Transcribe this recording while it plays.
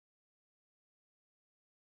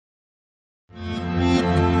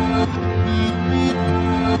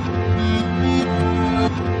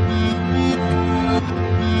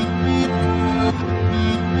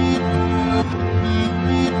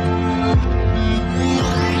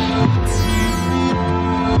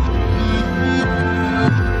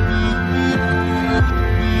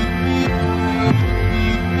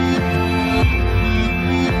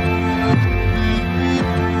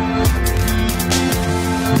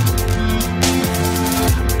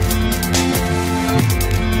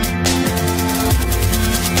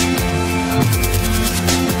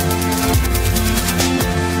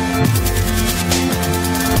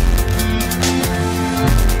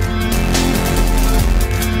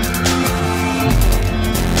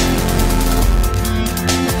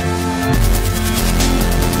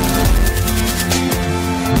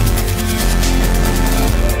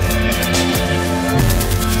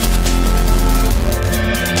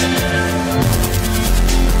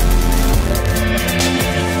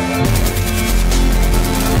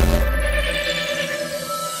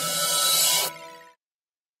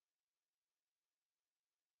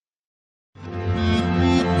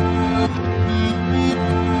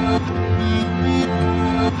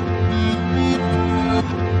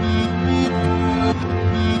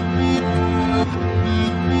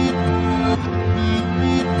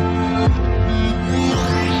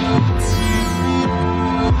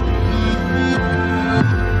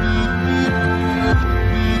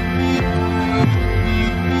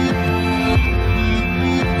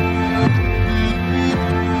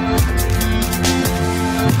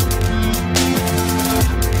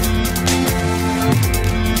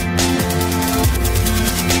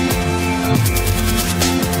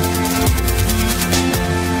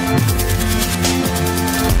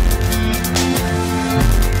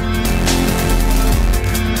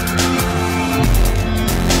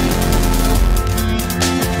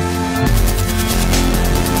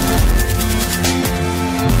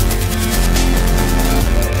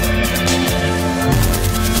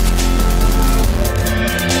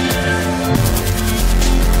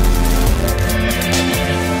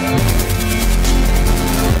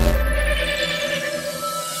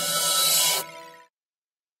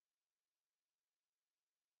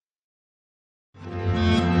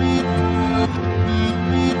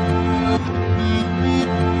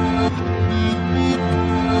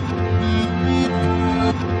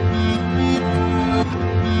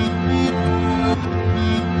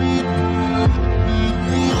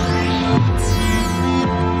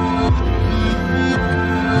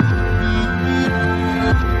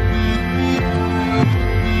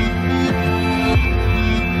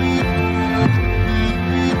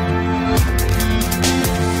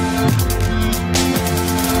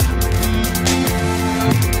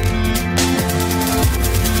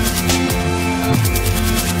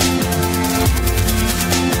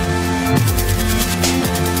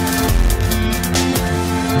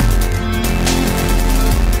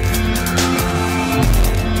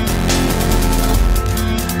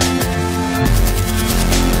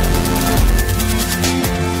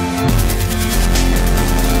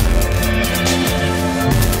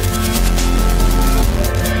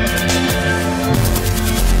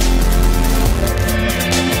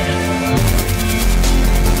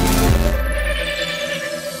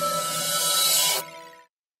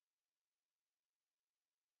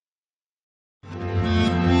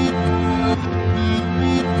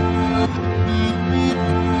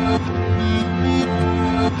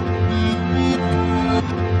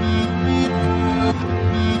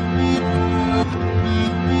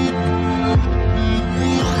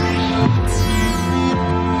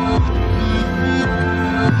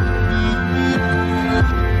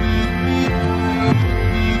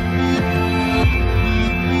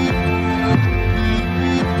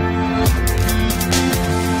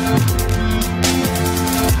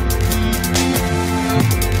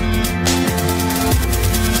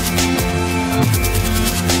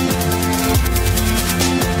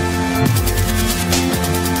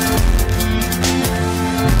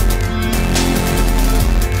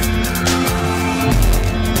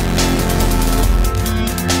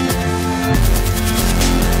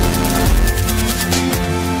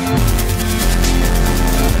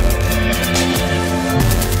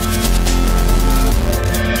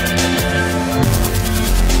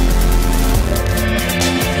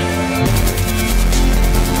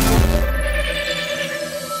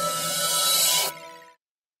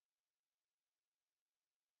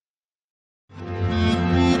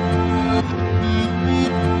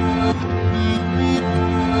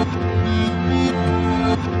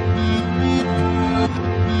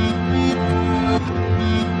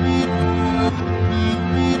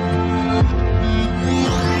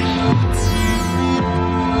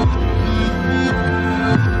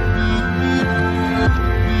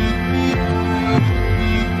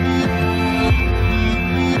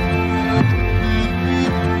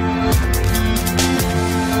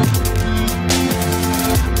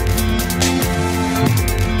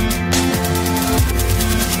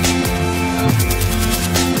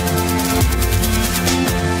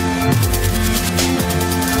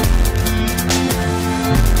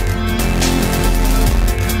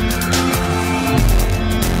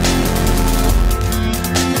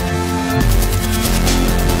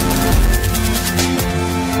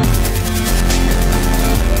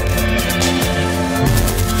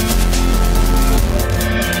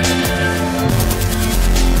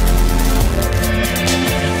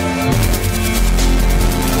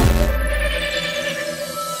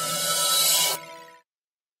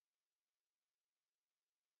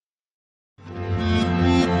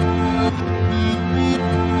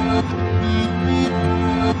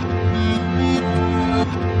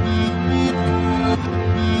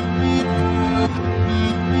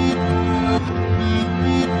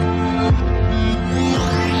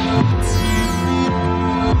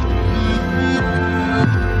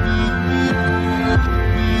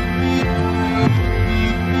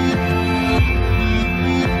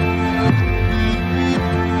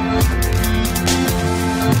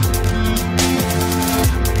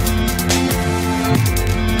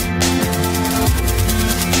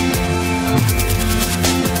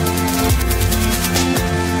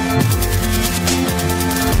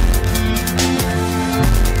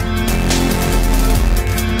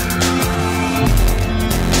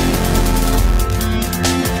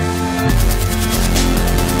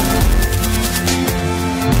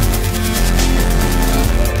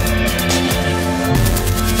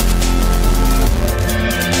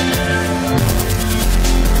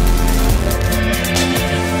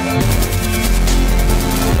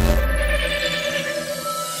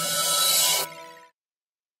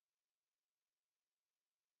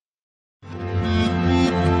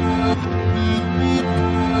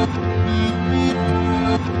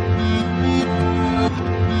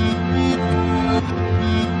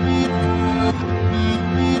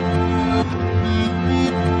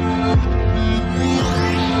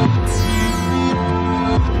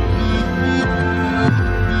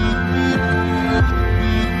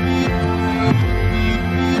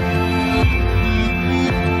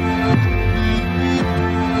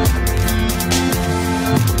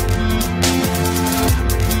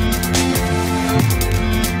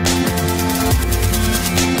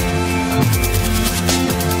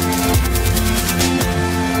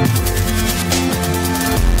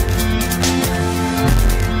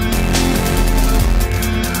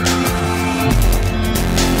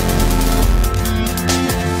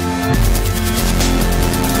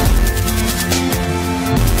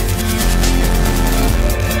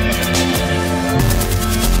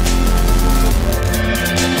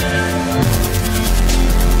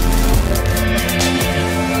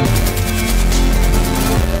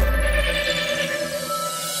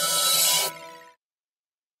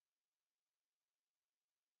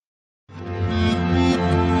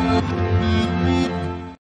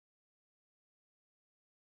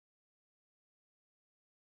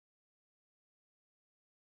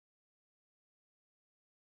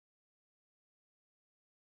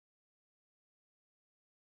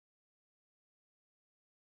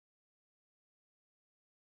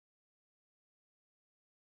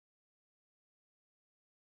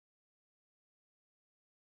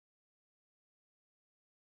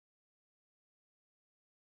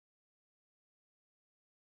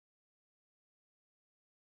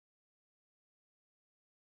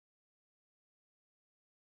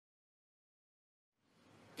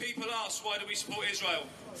People ask, why do we support Israel?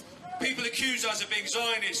 People accuse us of being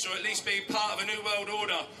Zionists, or at least being part of a New World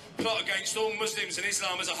Order plot against all Muslims and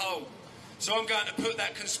Islam as a whole. So I'm going to put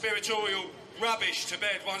that conspiratorial rubbish to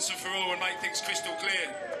bed once and for all and make things crystal clear.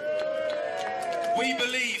 We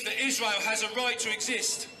believe that Israel has a right to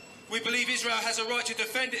exist. We believe Israel has a right to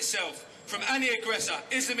defend itself from any aggressor,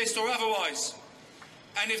 Islamist or otherwise.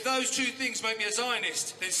 And if those two things make me a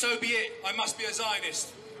Zionist, then so be it. I must be a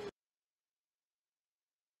Zionist.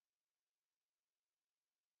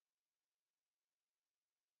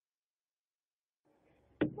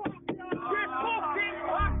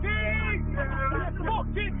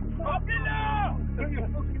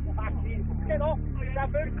 Get off!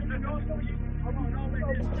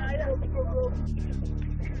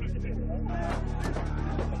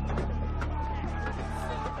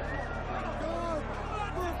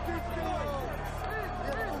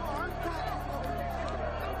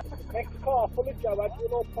 Next car full of Joads,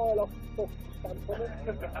 we'll all pile off stuff.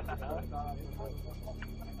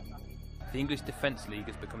 The English Defence League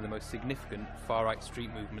has become the most significant far-right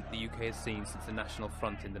street movement the UK has seen since the National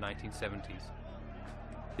Front in the 1970s.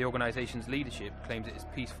 The organisation's leadership claims it is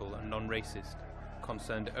peaceful and non-racist,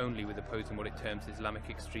 concerned only with opposing what it terms Islamic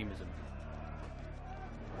extremism.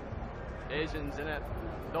 Asians, innit?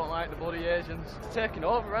 Don't like the bloody Asians. It's taking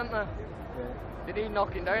over, aren't they? Yeah. They need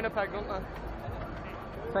knocking down a peg, don't they?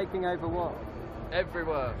 Taking over what?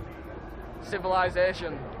 Everywhere.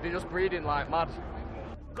 Civilization. They're just breeding like mad.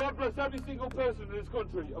 God bless every single person in this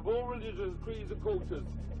country, of all religions, creeds and cultures.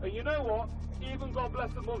 And you know what? Even God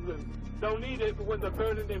bless the Muslims. They'll need it for when they're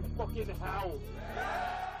burning in fucking hell.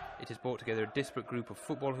 It has brought together a disparate group of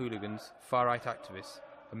football hooligans, far-right activists,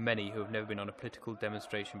 and many who have never been on a political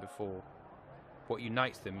demonstration before. What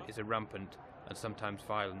unites them is a rampant and sometimes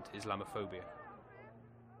violent Islamophobia.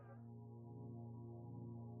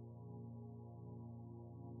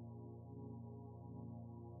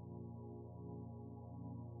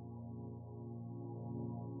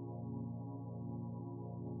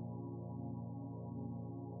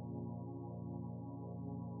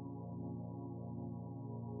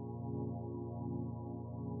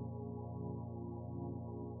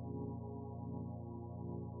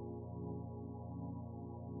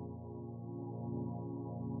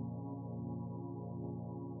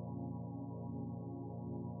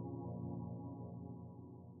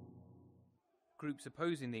 Groups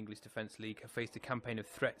opposing the English Defence League have faced a campaign of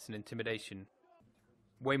threats and intimidation.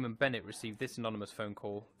 Wayman Bennett received this anonymous phone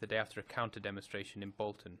call the day after a counter-demonstration in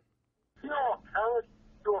Bolton. You're a coward.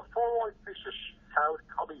 You're a far-right piece of coward,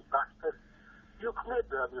 commie bastard. You come here,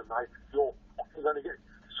 Birmingham, mate. You're fucking going to get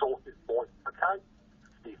sorted, boy. Okay?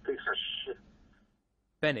 You piece of shit.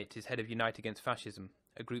 Bennett is head of Unite Against Fascism,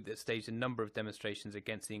 a group that staged a number of demonstrations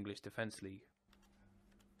against the English Defence League.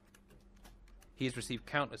 He has received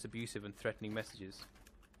countless abusive and threatening messages.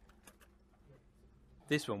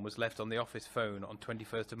 This one was left on the office phone on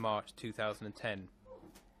 21st of March 2010.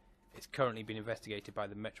 It's currently been investigated by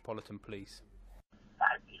the Metropolitan Police.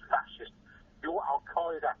 Anti-fascist. You're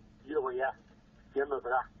Al-Qaeda. You're here. You remember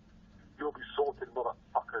that? You'll be sorted,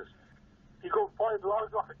 motherfuckers. You go 5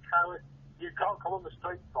 lives like a coward. You can't come on the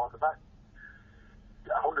street like that.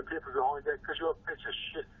 100 people behind there because you're a piece of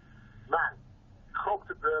shit. Man, come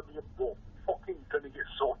to Birmingham, you're fucking gonna get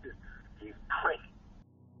sorted, you prick.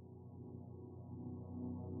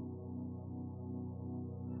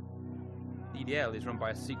 EDL is run by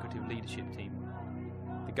a secretive leadership team.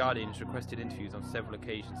 The Guardian has requested interviews on several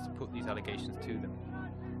occasions to put these allegations to them,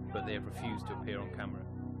 but they have refused to appear on camera.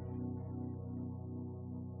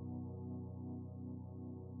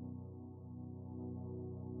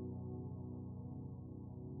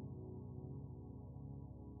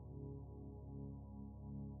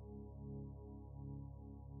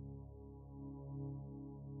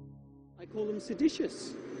 I call them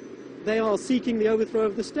seditious. They are seeking the overthrow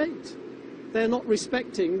of the state. They're not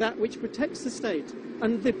respecting that which protects the state.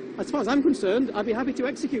 And as far as I'm concerned, I'd be happy to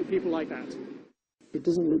execute people like that. It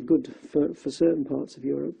doesn't look good for certain parts of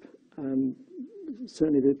Europe,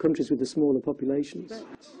 certainly the countries with the smaller populations.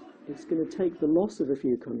 It's going to take the loss of a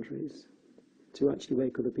few countries to actually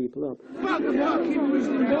wake other people up.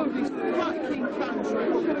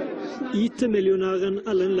 IT-millionæren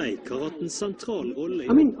Alan Ayling har hatt en sentral rolle.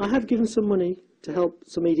 I mean, I have given some money to help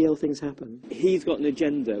some EDL things happen. He's got an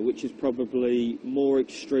agenda which is probably more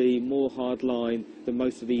extreme, more hardline than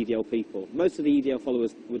most of the EDL people. Most of the EDL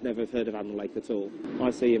followers would never have heard of Alan Ayling at all.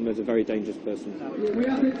 I see him as a very dangerous person. We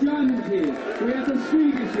have the Germans here, we have the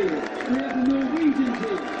Swedish here, we have the Norwegians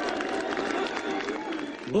here.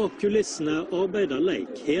 Bak kulissene arbeider Ayling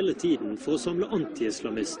hele tiden for å samle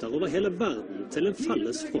anti-islamister over hele verden til en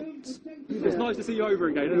felles front. It's nice to see you over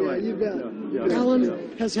again, anyway. Yeah, you bet.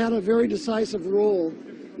 Alan has had a very decisive role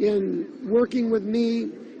in working with me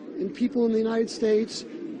and people in the United States.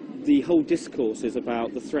 The whole discourse is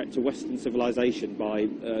about the threat to Western civilization by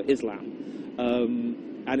Islam.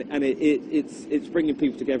 And it's bringing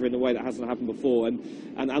people together in a way that hasn't happened before.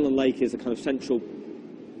 And Alan Lake is a kind of central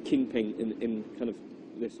kingpin in kind of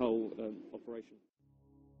this whole operation.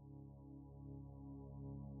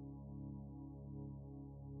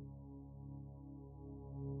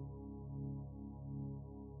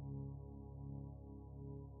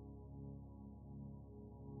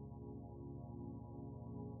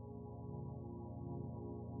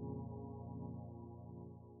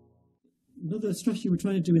 Another strategy we're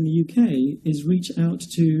trying to do in the UK is reach out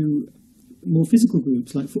to more physical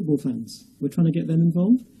groups like football fans. We're trying to get them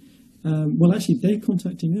involved. Well, actually, they're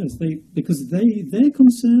contacting us because they're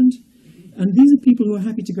concerned, and these are people who are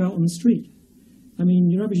happy to go out on the street. I mean,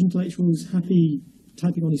 your average intellectual is happy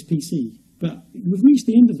typing on his PC, but we've reached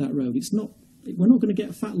the end of that road. We're not going to get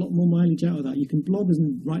a fat lot more mileage out of that. You can blog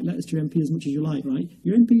and write letters to your MP as much as you like, right?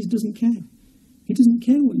 Your MP doesn't care. He doesn't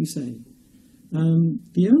care what you say.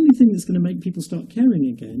 The only thing that's going to make people start caring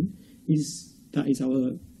again is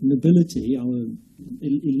our nobility, our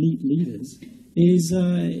elite leaders, is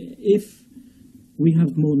if we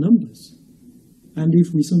have more numbers and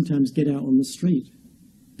if we sometimes get out on the street,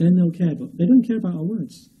 then they'll care. But they don't care about our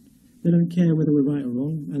words. They don't care whether we're right or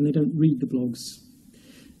wrong, and they don't read the blogs.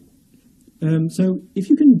 So if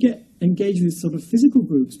you can get engaged with sort of physical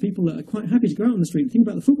groups, people that are quite happy to go out on the street. The thing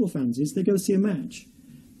about the football fans is they go see a match.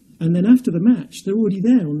 And then after the match, they're already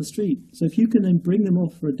there on the street. So if you can then bring them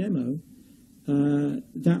off for a demo,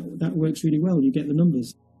 that works really well. You get the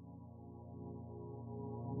numbers.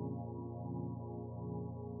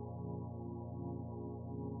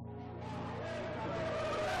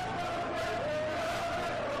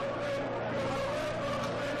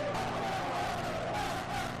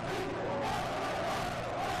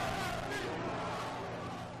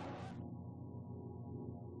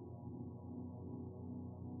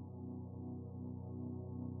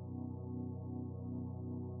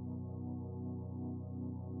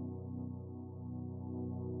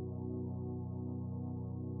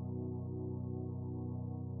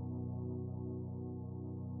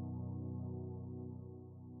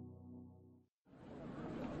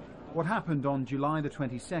 What happened on July the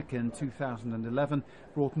 22nd, 2011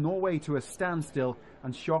 brought Norway to a standstill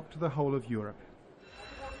and shocked the whole of Europe.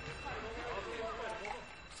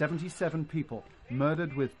 77 people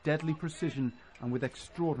murdered with deadly precision and with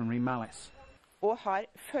extraordinary malice.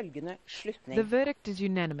 The verdict is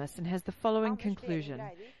unanimous and has the following conclusion.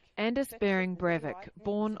 Anders Behring Breivik,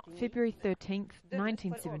 born February 13th,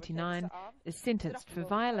 1979, is sentenced for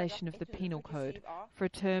violation of the Penal Code for a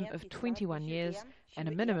term of 21 years and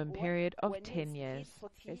a minimum period of 10 years.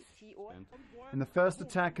 In the first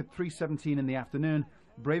attack at 3:17 in the afternoon,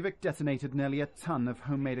 Breivik detonated nearly a ton of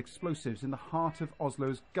homemade explosives in the heart of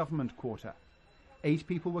Oslo's government quarter. 8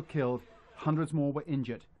 people were killed, hundreds more were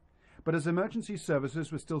injured. But as emergency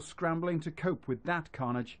services were still scrambling to cope with that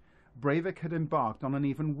carnage, Breivik had embarked on an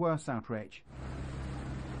even worse outrage.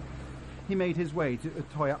 He made his way to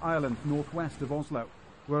Utøya Island, northwest of Oslo,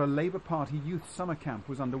 where a Labour Party youth summer camp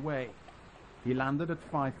was underway. He landed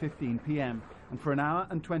at 5:15 p.m. and for an hour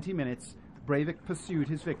and 20 minutes, Breivik pursued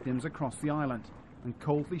his victims across the island and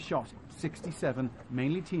coldly shot 67,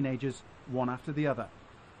 mainly teenagers, one after the other.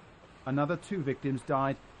 Another 2 victims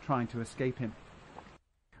died trying to escape him.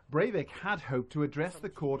 Breivik had hoped to address the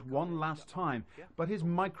court one last time, but his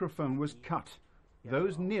microphone was cut.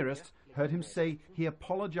 Those nearest heard him say he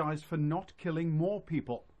apologized for not killing more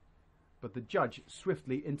people. But the judge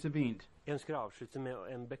swiftly intervened.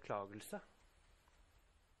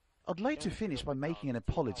 I'd like to finish by making an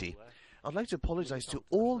apology. I'd like to apologise to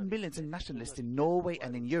all militant nationalists in Norway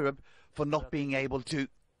and in Europe for not being able to...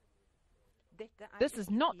 This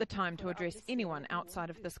is not the time to address anyone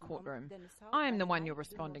outside of this courtroom. I am the one you're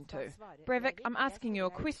responding to. Breivik, I'm asking you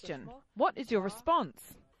a question. What is your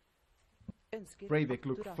response? Breivik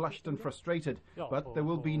looked flushed and frustrated, but there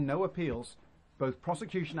will be no appeals. Both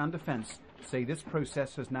prosecution and defence say this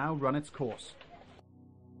process has now run its course.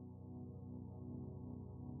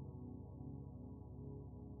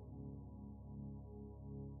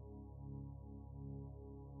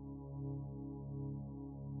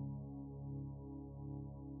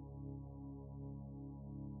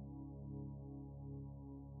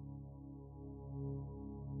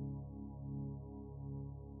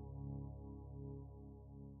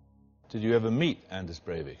 Did you ever meet Anders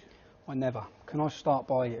Breivik? I never, can I start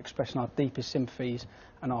by expressing our deepest sympathies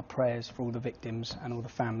and our prayers for all the victims and all the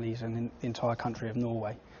families and in the entire country of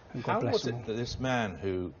Norway. And God How bless was them it all. that this man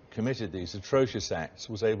who committed these atrocious acts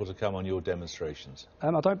was able to come on your demonstrations?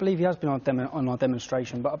 I don't believe he has been on our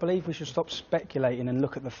demonstration, but I believe we should stop speculating and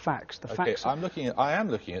look at the facts. The facts. I am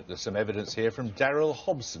looking at some evidence here from Daryl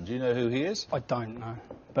Hobson. Do you know who he is? I don't know.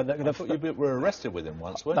 But I thought you were arrested with him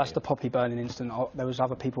once, weren't you? That's the poppy burning incident. There was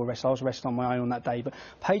other people arrested. I was arrested on my own on that day. But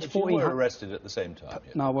page 14. You were arrested at the same time.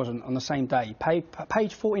 Yeah. No, I wasn't. On the same day. Page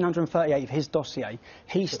 1438 of his dossier,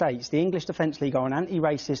 he states the English Defence League are an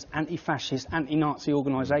anti-racist, anti-fascist, anti-Nazi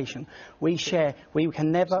organisation. We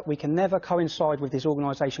can never coincide with this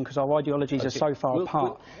organisation because our ideologies are so far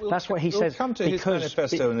apart. That's what he says. We'll come to his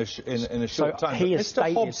manifesto in a short time. He has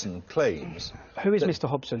Mr. Hobson claims. Who is Mr.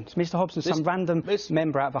 Hobson? Mr. Hobson, some random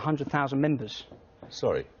member out of 100,000 members.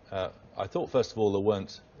 Sorry, I thought first of all there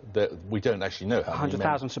weren't. We don't actually know how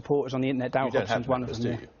 100,000 supporters on the internet. Daryl Hobson's one of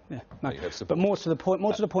them. Yeah. No. But more to the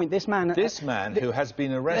point. This man who has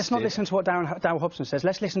been arrested. Let's not listen to what Daryl Hobson says.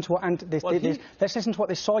 Let's listen to what let's listen to what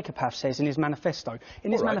this psychopath says in his manifesto.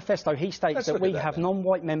 In his manifesto, he states that we have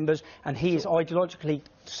non-white members, and he is ideologically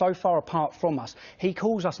so far apart from us. He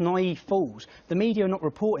calls us naive fools. The media are not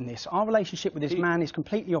reporting this. Our relationship with this man is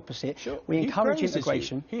completely opposite. We encourage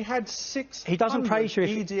integration. He had 600 He doesn't praise you.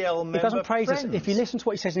 EDL member he doesn't praise us. friends. If you listen to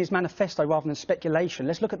what he says in his manifesto rather than speculation,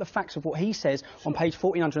 let's look at the facts of what he says on page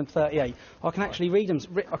 1438. I can actually read them.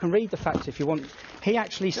 I can read the facts if you want. He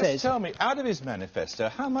actually says. Just tell me, out of his manifesto,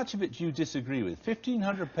 how much of it do you disagree with?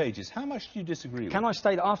 1,500 pages. How much do you disagree with? Can I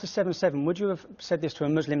state that after 7/7, would you have said this to a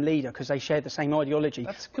Muslim leader because they shared the same ideology?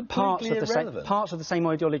 That's completely irrelevant. Parts of the same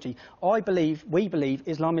ideology. We believe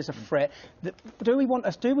Islam is a threat. Do we want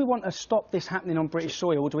to stop this happening on British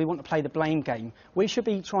soil, or do we want to play the blame game? We should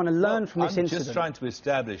be trying to learn from this incident. I'm just trying to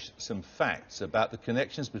establish some facts about the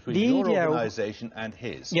connections between your organisation and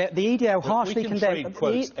his. Yeah, the EDL harshly condemned. We can trade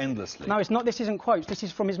quotes endlessly. No, it's not. This isn't quotes. This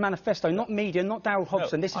is from his manifesto, not media, not Daryl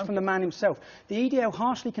Hobson. This is from the man himself. The EDL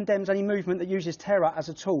harshly condemns any movement that uses terror as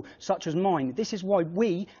a tool, such as mine. This is why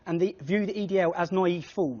we view the EDL as naive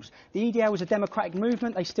fools. The EDL is a democratic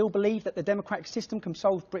movement. They still believe that the democratic system can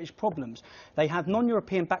solve British problems. They have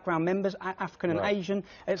non-European background members, African and Asian,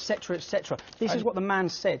 etc., etc. This is what the man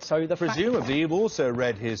said. So presumably you've also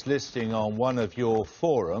read his listing on one of your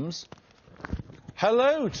forums.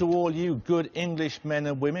 Hello to all you good English men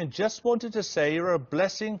and women. Just wanted to say you're a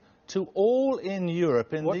blessing to all in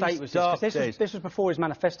Europe in these dark days. This was before his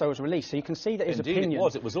manifesto was released, so you can see that his opinion... Indeed it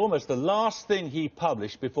was. It was almost the last thing he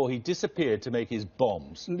published before he disappeared to make his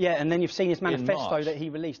bombs. Yeah, and then you've seen his manifesto that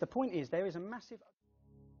he released. The point is, there is a massive...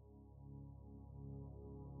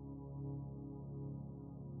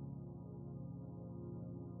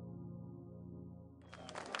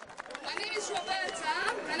 My name is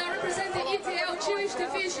Roberta, and I represent the EDL Jewish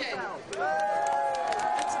Division.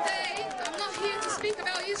 Today, I'm not here to speak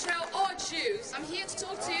about Israel or Jews. I'm here to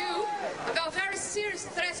talk to you about a very serious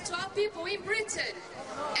threat to our people in Britain,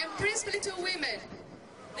 and principally to women.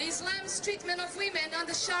 The Islam's treatment of women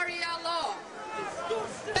under Sharia law.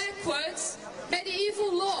 Backwards,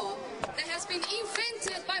 medieval law that has been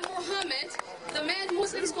invented by Muhammad, the man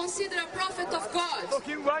Muslims consider a prophet of God.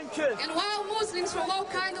 And while Muslims from all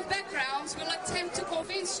kinds of backgrounds will attempt to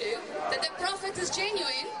convince you that the prophet is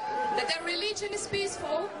genuine, that their religion is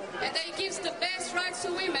peaceful, and that it gives the best rights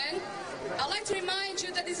to women, I'd like to remind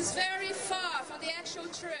you that this is very far from the actual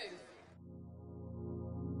truth.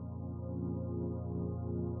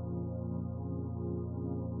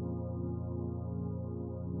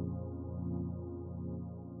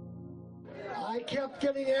 I kept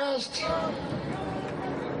getting asked,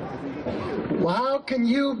 well, how can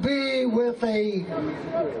you be with a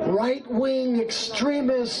right-wing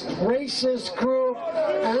extremist, racist group?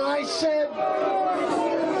 And I said,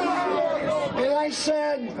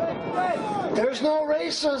 there's no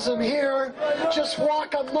racism here. Just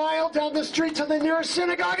walk a mile down the street to the nearest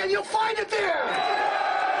synagogue and you'll find it there.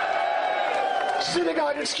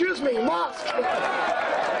 Synagogue, excuse me, mosque.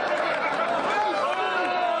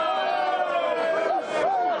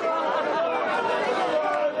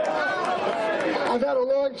 I've had a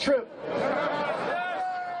long trip.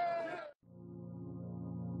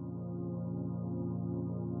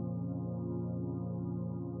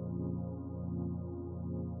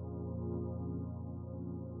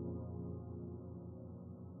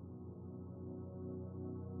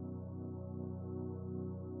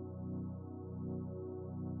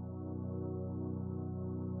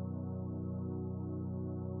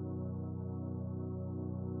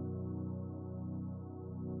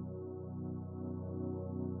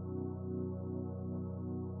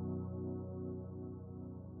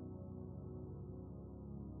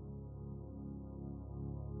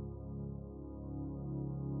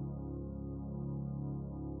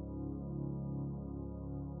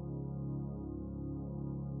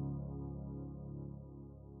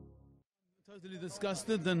 totally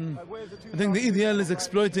disgusted, and I think the EDL is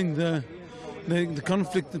exploiting the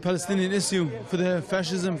conflict, the Palestinian issue, for their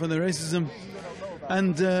fascism, for their racism,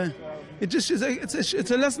 and it just is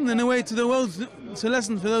it's a lesson in a way to the world. It's a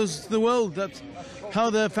lesson for the world that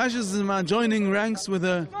how the fascism are joining ranks with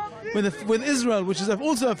Israel, which is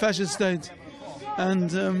also a fascist state,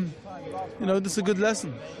 and you know, this is a good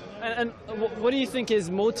lesson. And what do you think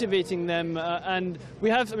is motivating them? And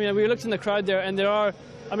we looked in the crowd there, and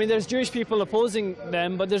there's Jewish people opposing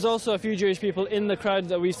them, but there's also a few Jewish people in the crowd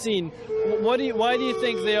that we've seen. Why do you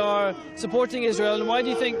think they are supporting Israel, and why do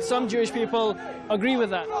you think some Jewish people agree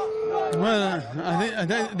with that? Well, I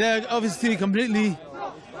think they're obviously completely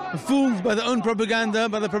fooled by their own propaganda,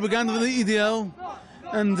 by the propaganda of the EDL,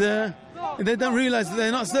 and they don't realize that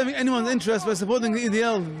they're not serving anyone's interest by supporting the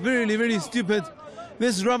EDL. Really, really stupid.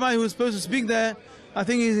 This rabbi who was supposed to speak there, I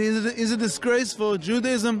think is a disgrace for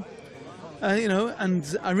Judaism, you know,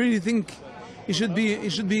 and I really think he should be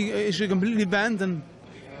completely banned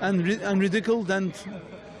and ridiculed and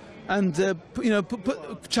you know,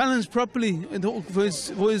 challenged properly for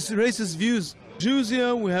his racist views. Jews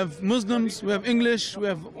here, we have Muslims, we have English, we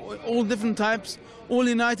have all different types, all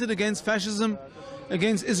united against fascism,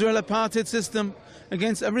 against Israel apartheid system,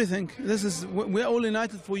 against everything. We're all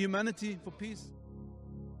united for humanity, for peace.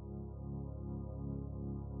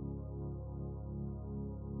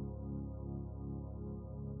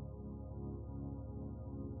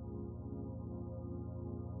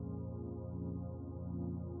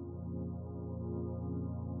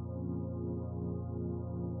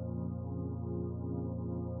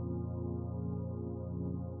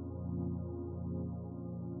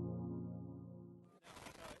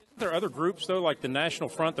 There are other groups, though, like the National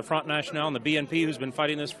Front, the Front National, and the BNP, who's been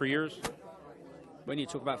fighting this for years? When you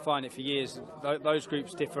talk about fighting it for years, those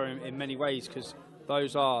groups differ in many ways, because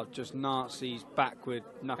those are just Nazis, backward.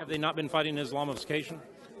 Have they not been fighting Islamification?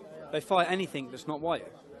 They fight anything that's not white.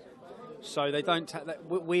 So they don't.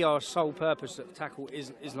 We are sole purpose to tackle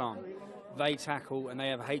Islam. They tackle and they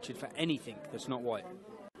have a hatred for anything that's not white.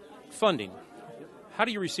 Funding. How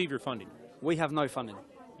do you receive your funding? We have no funding.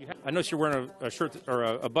 I notice you're wearing a shirt or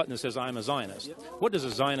a button that says "I'm a Zionist." Yep. What does a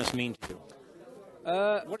Zionist mean to you?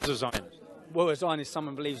 What is a Zionist? Well, a Zionist is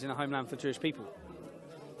someone who believes in a homeland for Jewish people.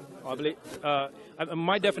 I believe.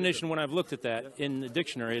 My definition, when I've looked at that in the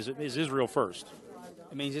dictionary, is Israel first.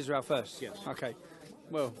 It means Israel first. Yes. Okay.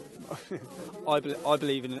 Well, I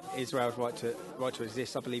believe in Israel's right to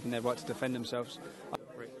exist. I believe in their right to defend themselves.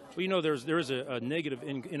 Well, you know, there is a negative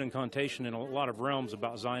incantation in a lot of realms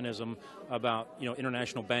about Zionism, about, you know,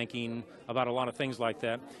 international banking, about a lot of things like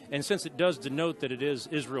that. And since it does denote that it is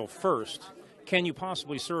Israel first, can you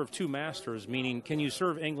possibly serve two masters? Meaning, can you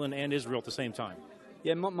serve England and Israel at the same time?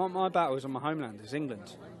 Yeah, my battle is on my homeland, is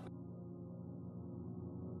England.